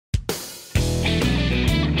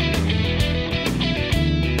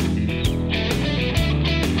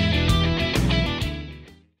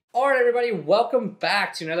everybody. Welcome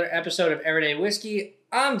back to another episode of Everyday Whiskey.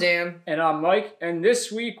 I'm Dan. And I'm Mike. And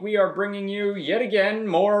this week we are bringing you, yet again,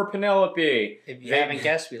 more Penelope. If you haven't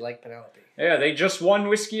guessed, we like Penelope. Yeah, they just won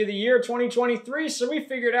Whiskey of the Year 2023, so we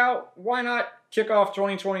figured out why not kick off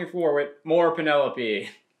 2024 with more Penelope.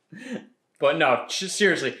 But no,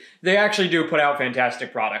 seriously, they actually do put out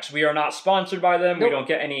fantastic products. We are not sponsored by them. Nope. We don't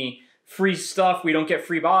get any free stuff. We don't get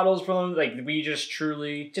free bottles from them. Like, we just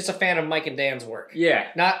truly... Just a fan of Mike and Dan's work. Yeah.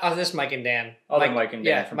 Not this Mike and Dan. Mike and Dan.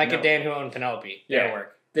 Yeah, Mike and Dan who own Penelope. Their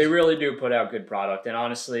work. They really do put out good product. And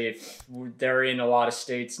honestly, if they're in a lot of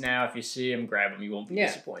states now, if you see them, grab them. You won't be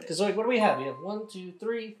disappointed. Because, like, what do we have? We have 1, 2,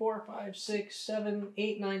 3, 4, 5, 6, 7,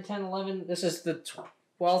 8, 9, 10, 11. This is the 12th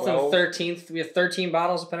and 13th. We have 13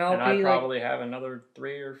 bottles of Penelope. And I probably have another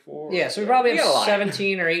 3 or 4. Yeah, so we probably have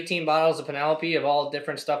 17 or 18 bottles of Penelope of all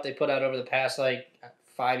different stuff they put out over the past,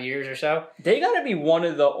 5 years or so. They got to be one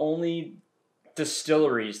of the only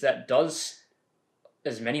distilleries that does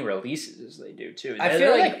as many releases as they do, too. I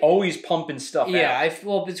feel like always pumping stuff out. Yeah,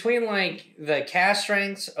 between, the cask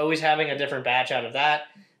strengths, always having a different batch out of that.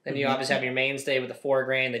 Then you obviously have your mainstay with the 4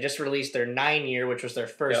 grain. They just released their 9-year, which was their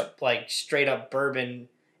first, straight up bourbon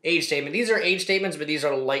age statement. These are age statements, but these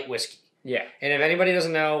are light whiskey. Yeah. And if anybody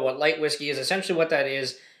doesn't know what light whiskey is, essentially what that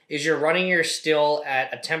is you're running your still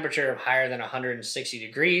at a temperature of higher than 160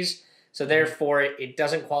 degrees. So therefore, it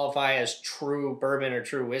doesn't qualify as true bourbon or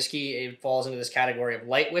true whiskey. It falls into this category of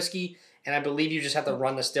light whiskey. And I believe you just have to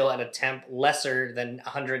run the still at a temp lesser than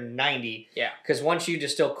 190. Yeah. Because once you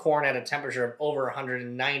distill corn at a temperature of over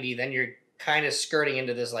 190, then you're kind of skirting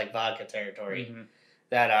into this vodka territory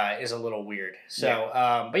that is a little weird. So,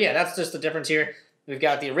 but yeah, that's just the difference here. We've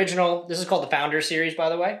got the original. This is called the Founder Series, by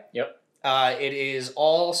the way. Yep. It is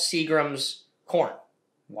all Seagram's corn.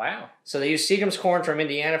 Wow. So they use Seagram's corn from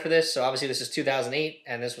Indiana for this. So obviously this is 2008,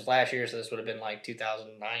 and this was last year, so this would have been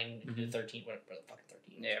 2009, 13, whatever the fuck.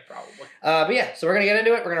 Yeah, probably. But yeah, so we're going to get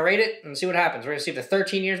into it. We're going to rate it and see what happens. We're going to see if the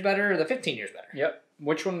 13 years better or the 15 years better. Yep.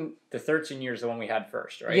 Which one? The 13 years, the one we had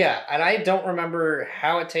first, right? Yeah, and I don't remember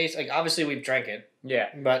how it tastes. Obviously we've drank it. Yeah.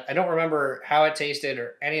 But I don't remember how it tasted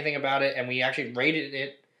or anything about it, and we actually rated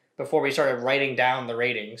it before we started writing down the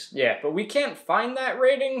ratings. Yeah, but we can't find that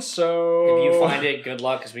rating, so... If you find it, good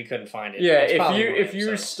luck, because we couldn't find it. Yeah, if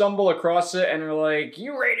you stumble across it and are like,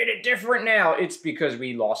 you rated it different now, it's because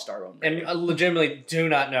we lost our own rating. And I legitimately do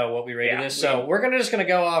not know what we rated this, so we're just going to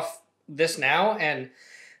go off this now, and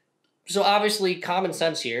so obviously, common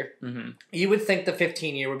sense here, you would think the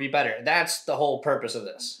 15-year would be better. That's the whole purpose of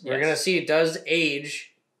this. We're going to see, does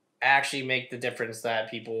age actually make the difference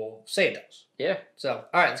that people say it does? Yeah. So,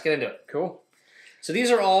 all right, let's get into it. Cool. So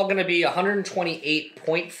these are all going to be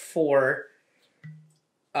 128.4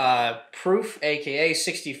 proof, a.k.a.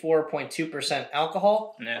 64.2%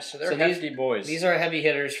 alcohol. Yeah, so they're hefty boys. These are heavy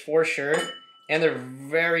hitters for sure, and they're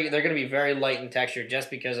going to be very light in texture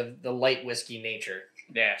just because of the light whiskey nature.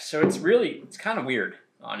 Yeah, so it's kind of weird,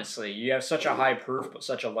 honestly. You have such a high proof, but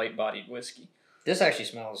such a light-bodied whiskey. This actually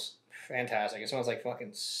smells fantastic. It smells like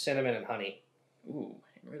fucking cinnamon and honey. Ooh,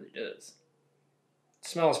 it really does. It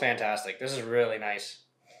smells fantastic. This is really nice.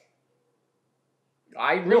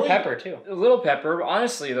 Little pepper, too. A little pepper.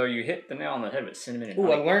 Honestly, though, you hit the nail on the head with cinnamon and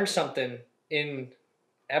honey. I learned something in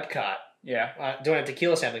Epcot. Yeah. Doing a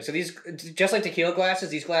tequila sampling. So these, just like tequila glasses,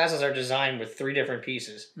 these glasses are designed with 3 different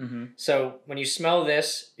pieces. So when you smell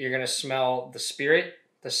this, you're going to smell the spirit.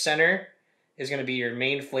 The center is going to be your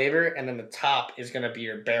main flavor, and then the top is going to be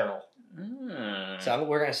your barrel. So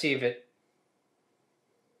we're going to see if it...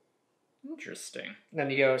 Interesting.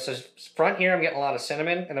 Then you go, so front here, I'm getting a lot of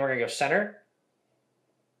cinnamon, and then we're going to go center.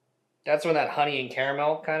 That's when that honey and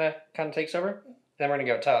caramel kind of takes over. Then we're going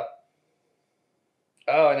to go top.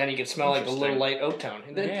 Oh, and then you can smell the little light oak tone.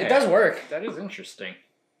 It does work. That is interesting.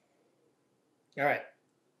 All right.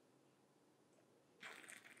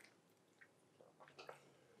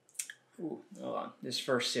 Ooh, hold on. This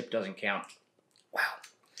first sip doesn't count. Wow.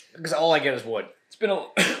 Because all I get is wood. It's been a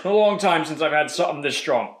long time since I've had something this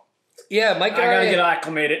strong. Yeah, Mike and I gotta get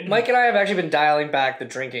acclimated. Mike and I have actually been dialing back the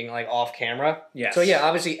drinking off camera. Yes. So yeah,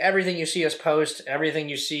 obviously everything you see us post, everything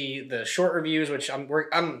you see, the short reviews, which we're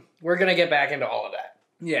gonna get back into all of that.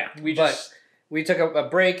 Yeah, we took a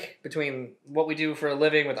break between what we do for a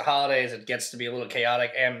living with the holidays. It gets to be a little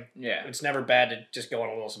chaotic, and it's never bad to just go on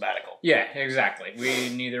a little sabbatical. Yeah, exactly.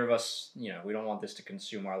 Neither of us, we don't want this to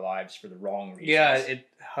consume our lives for the wrong reasons. Yeah, it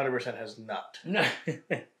 100% has not.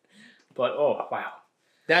 But oh wow.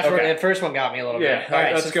 That's where the first one got me a little bit. All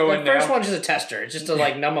right, let's go in now. The first one's just a tester. It's just to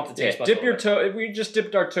numb up the taste buds. Dip your toe. We just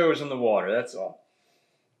dipped our toes in the water. That's all.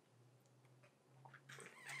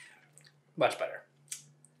 Much better.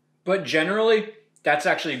 But generally, that's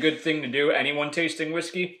actually a good thing to do. Anyone tasting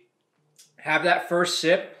whiskey, have that first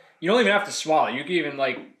sip. You don't even have to swallow. You can even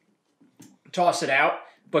like toss it out,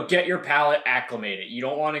 but get your palate acclimated. You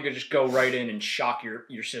don't want to just go right in and shock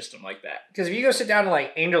your system like that. Because if you go sit down to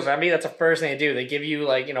like Angel's Envy, that's the first thing they do. They give you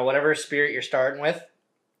like, you know, whatever spirit you're starting with,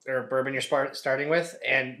 or bourbon you're starting with,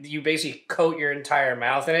 and you basically coat your entire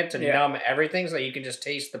mouth in it to numb everything, so that you can just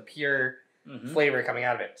taste the pure flavor coming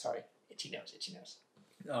out of it. Sorry, itchy nose, itchy nose.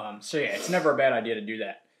 So yeah, it's never a bad idea to do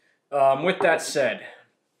that. With that said,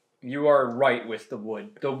 you are right with the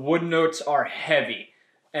wood. The wood notes are heavy,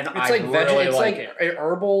 and It's I like really it's like like it.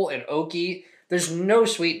 herbal and oaky. There's no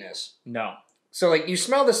sweetness. No. So like you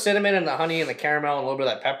smell the cinnamon and the honey and the caramel and a little bit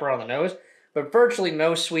of that pepper on the nose, but virtually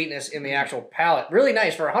no sweetness in the actual palate. Really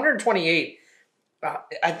nice for 128.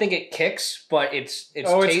 I think it kicks, but it's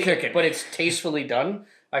kicking. But it's tastefully done.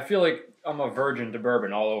 I feel like I'm a virgin to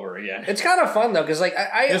bourbon all over again. It's kind of fun though, because like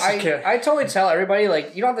I totally tell everybody,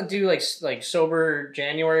 like, you don't have to do like sober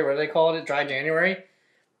January, what do they call it, dry January.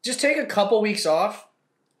 Just take a couple weeks off,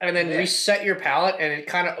 and then reset your palate, and it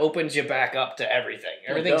kind of opens you back up to everything.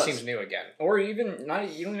 Everything seems new again. Or even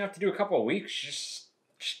not. You don't even have to do a couple of weeks. Just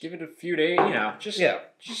give it a few days. You know,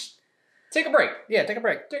 just take a break. Yeah, take a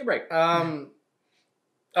break. Take a break.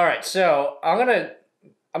 All right, so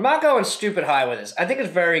I'm not going stupid high with this. I think it's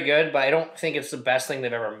very good, but I don't think it's the best thing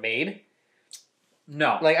they've ever made.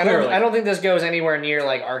 No, like I don't think this goes anywhere near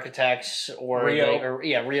like Architects or Rio.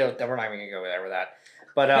 Rio. We're not even gonna go there with that.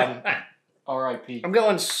 But R.I.P. I'm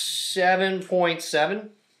going 7.7.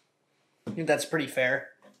 I think that's pretty fair.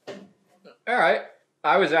 All right,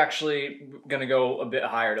 I was actually gonna go a bit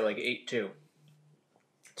higher to like 8.2.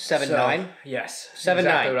 7.9. Yes, 7.9.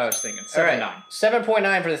 Exactly what I was thinking. 7.9.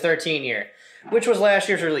 7.9 for the 13 year, which was last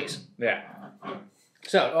year's release. Yeah.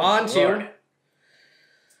 So on to.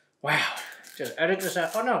 Wow. Just edit this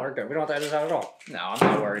out. Oh no, we're good. We don't have to edit this out at all. No, I'm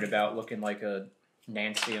not worried about looking like a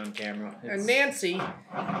Nancy on camera. Nancy.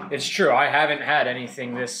 It's true. I haven't had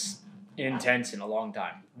anything this intense in a long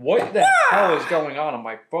time. What the hell is going on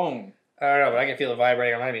my phone? I don't know, but I can feel it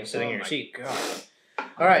vibrating. I'm not even sitting in your seat. God.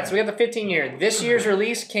 All right, so we got the 15 year. This year's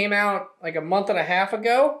release came out like a month and a half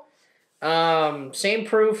ago. Same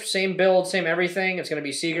proof, same build, same everything. It's going to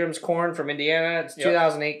be Seagram's corn from Indiana. It's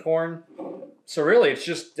 2008 corn. So really, it's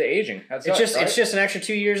just the aging. That's it's just an extra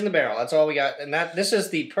 2 years in the barrel. That's all we got, and this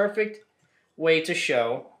is the perfect way to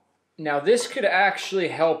show. Now this could actually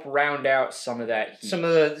help round out some of that heat. Some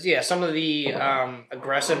of the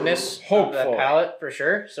aggressiveness of the palate for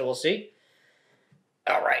sure. So we'll see.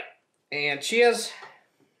 All right, and cheers.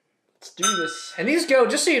 Let's do this. And these go,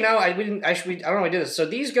 just so you know, I don't know if I did this. So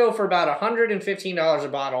these go for about $115 a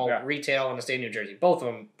bottle retail in the state of New Jersey. Both of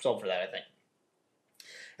them sold for that, I think.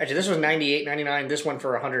 Actually, this was $98.99. This one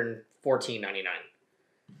for $114.99.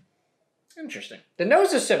 Interesting. The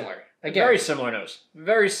nose is similar. Again, very similar nose.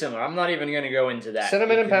 Very similar. I'm not even going to go into that.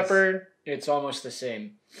 Cinnamon and pepper. It's almost the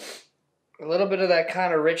same. A little bit of that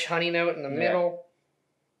kind of rich honey note in the middle.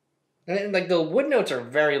 And then, like, the wood notes are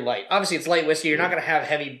very light. Obviously, it's light whiskey. You're not going to have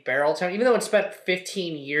heavy barrel tone. Even though it's spent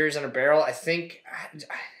 15 years in a barrel, I think...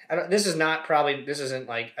 this isn't,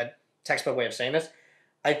 like, a textbook way of saying this.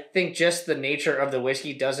 I think just the nature of the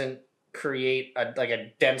whiskey doesn't create,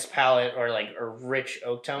 a dense palate or, like, a rich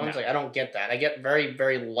oak tones. No. Like, I don't get that. I get very,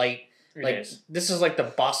 very light... This is like the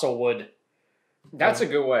balsa wood. That's a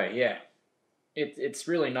good way, yeah. It's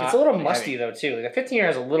really not. It's a little musty though too. Like the 15 year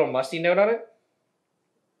has a little musty note on it.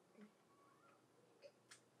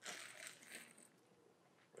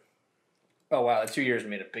 Oh wow, the 2 years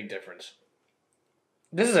made a big difference.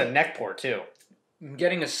 This is a neck pour too. I'm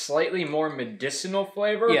getting a slightly more medicinal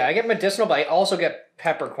flavor. Yeah, I get medicinal, but I also get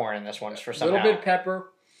peppercorn in this one for some. A little bit of pepper.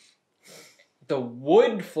 The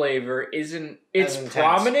wood flavor isn't... It's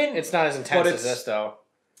prominent. It's not as intense as this, though.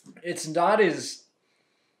 It's not as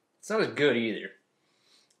good either.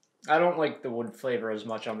 I don't like the wood flavor as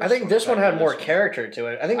much on this. I think this one had more character to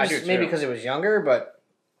it. I think maybe because it was younger, but...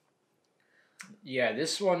 Yeah,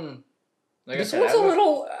 this one... This one's a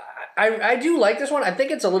little... I do like this one. I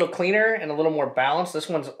think it's a little cleaner and a little more balanced. This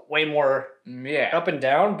one's way more up and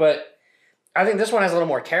down, but... I think this one has a little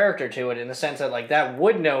more character to it in the sense that, like, that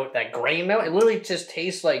wood note, that grain note, it literally just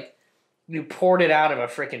tastes like you poured it out of a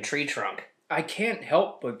freaking tree trunk. I can't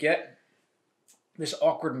help but get this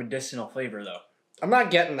awkward medicinal flavor, though. I'm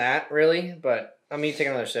not getting that, really, but I'm going to take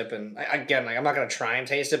another sip, and I'm not going to try and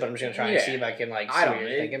taste it, but I'm just going to try and see if I can, like, see what you're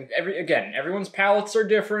thinking. Everyone's palates are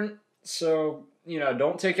different, so,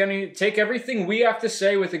 don't take everything we have to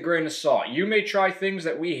say with a grain of salt. You may try things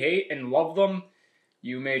that we hate and love them.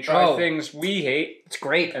 You may try things we hate. It's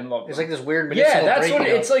grape and love. It's like this weird medicinal that's grape. what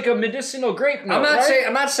it's like a medicinal grape. Note,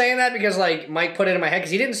 I'm not saying that because like Mike put it in my head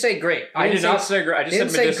because he didn't say grape. I did not say grape. I just said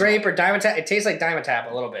medicinal. Didn't say grape or Dimetapp. It tastes like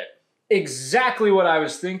Dimetapp a little bit. Exactly what I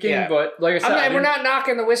was thinking, but like I said, we're not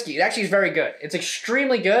knocking the whiskey. It actually is very good. It's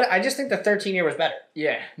extremely good. I just think the 13-year was better.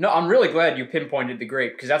 Yeah. No, I'm really glad you pinpointed the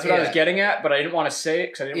grape because that's what I was getting at, but I didn't want to say it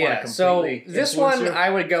because I didn't want to completely. So this one, I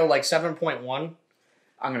would go like 7.1.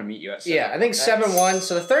 I'm going to meet you at 7. Yeah, I think 7.1.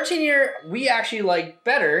 So the 13-year, we actually like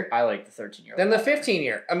better. I like the 13-year. Than the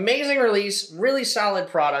 15-year. Amazing release. Really solid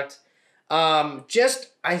product. I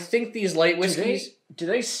think these light whiskeys...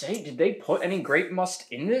 Did they put any grape must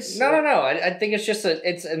in this? No. I think it's just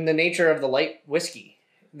it's in the nature of the light whiskey,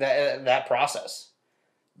 that process.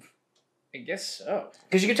 I guess so.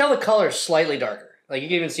 Because you can tell the color is slightly darker. Like, you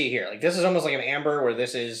can even see it here. Like, this is almost like an amber where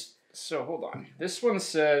this is... So, hold on. This one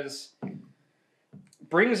says...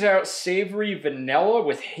 Brings out savory vanilla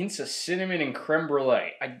with hints of cinnamon and creme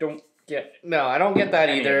brulee. I don't get... No, I don't get that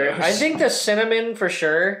either. I think the cinnamon for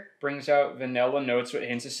sure... Brings out vanilla notes with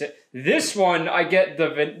hints of cinnamon. This one, I get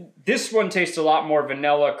this one tastes a lot more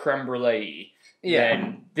vanilla creme brulee. Yeah.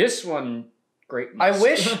 Than this one, grape must. I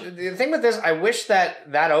wish... The thing with this, I wish that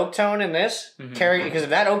oak tone in this carried... Because if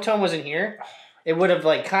that oak tone was in here, it would have,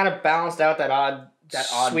 like, kind of balanced out that odd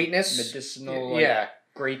sweetness. Medicinal,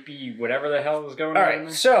 grapey, whatever the hell was going on. All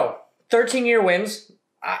right, so 13-year wins.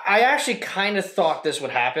 I actually kind of thought this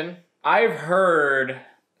would happen. I've heard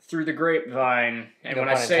through the grapevine, and when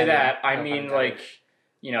I say that, I mean like,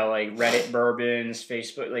 like Reddit bourbons,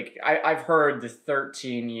 Facebook. Like I've heard the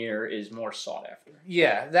 13-year is more sought after.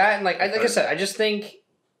 Yeah, that and like I said, I just think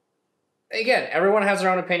again, everyone has their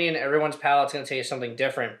own opinion. Everyone's palate's going to taste something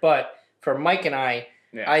different. But for Mike and I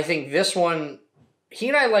think this one. He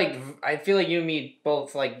and I feel like you and me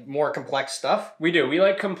both like more complex stuff. We do. We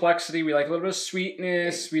like complexity. We like a little bit of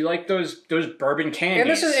sweetness. We like those bourbon candies. And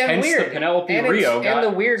this is hence weird. The Penelope Rio and the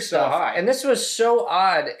weird so stuff. High. And this was so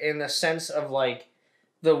odd in the sense of like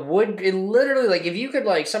the wood. It literally like if you could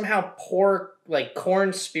like somehow pour like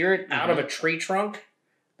corn spirit out of a tree trunk,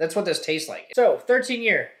 that's what this tastes like. So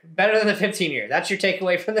 13-year, better than the 15-year. That's your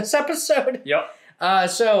takeaway from this episode. Yep.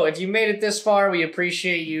 So if you made it this far, we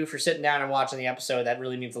appreciate you for sitting down and watching the episode. That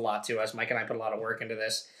really means a lot to us. Mike and I put a lot of work into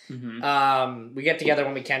this. We get together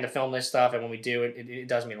when we can to film this stuff, and when we do, it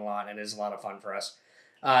does mean a lot, and it is a lot of fun for us.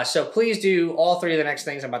 So please do all 3 of the next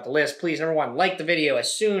things I'm about to list. Please, number 1, like the video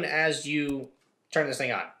as soon as you turn this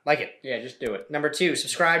thing on. Like it. Yeah, just do it. Number 2,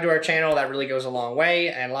 subscribe to our channel. That really goes a long way,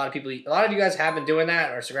 and a lot of you guys have been doing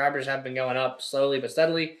that. Our subscribers have been going up slowly but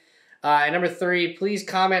steadily. And number 3, please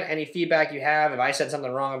comment any feedback you have. If I said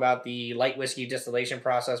something wrong about the light whiskey distillation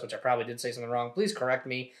process, which I probably did say something wrong, please correct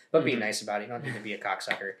me, but be nice about it. You don't need to be a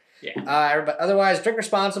cocksucker. Yeah. But otherwise, drink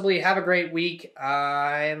responsibly. Have a great week.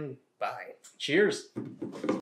 And bye. Cheers.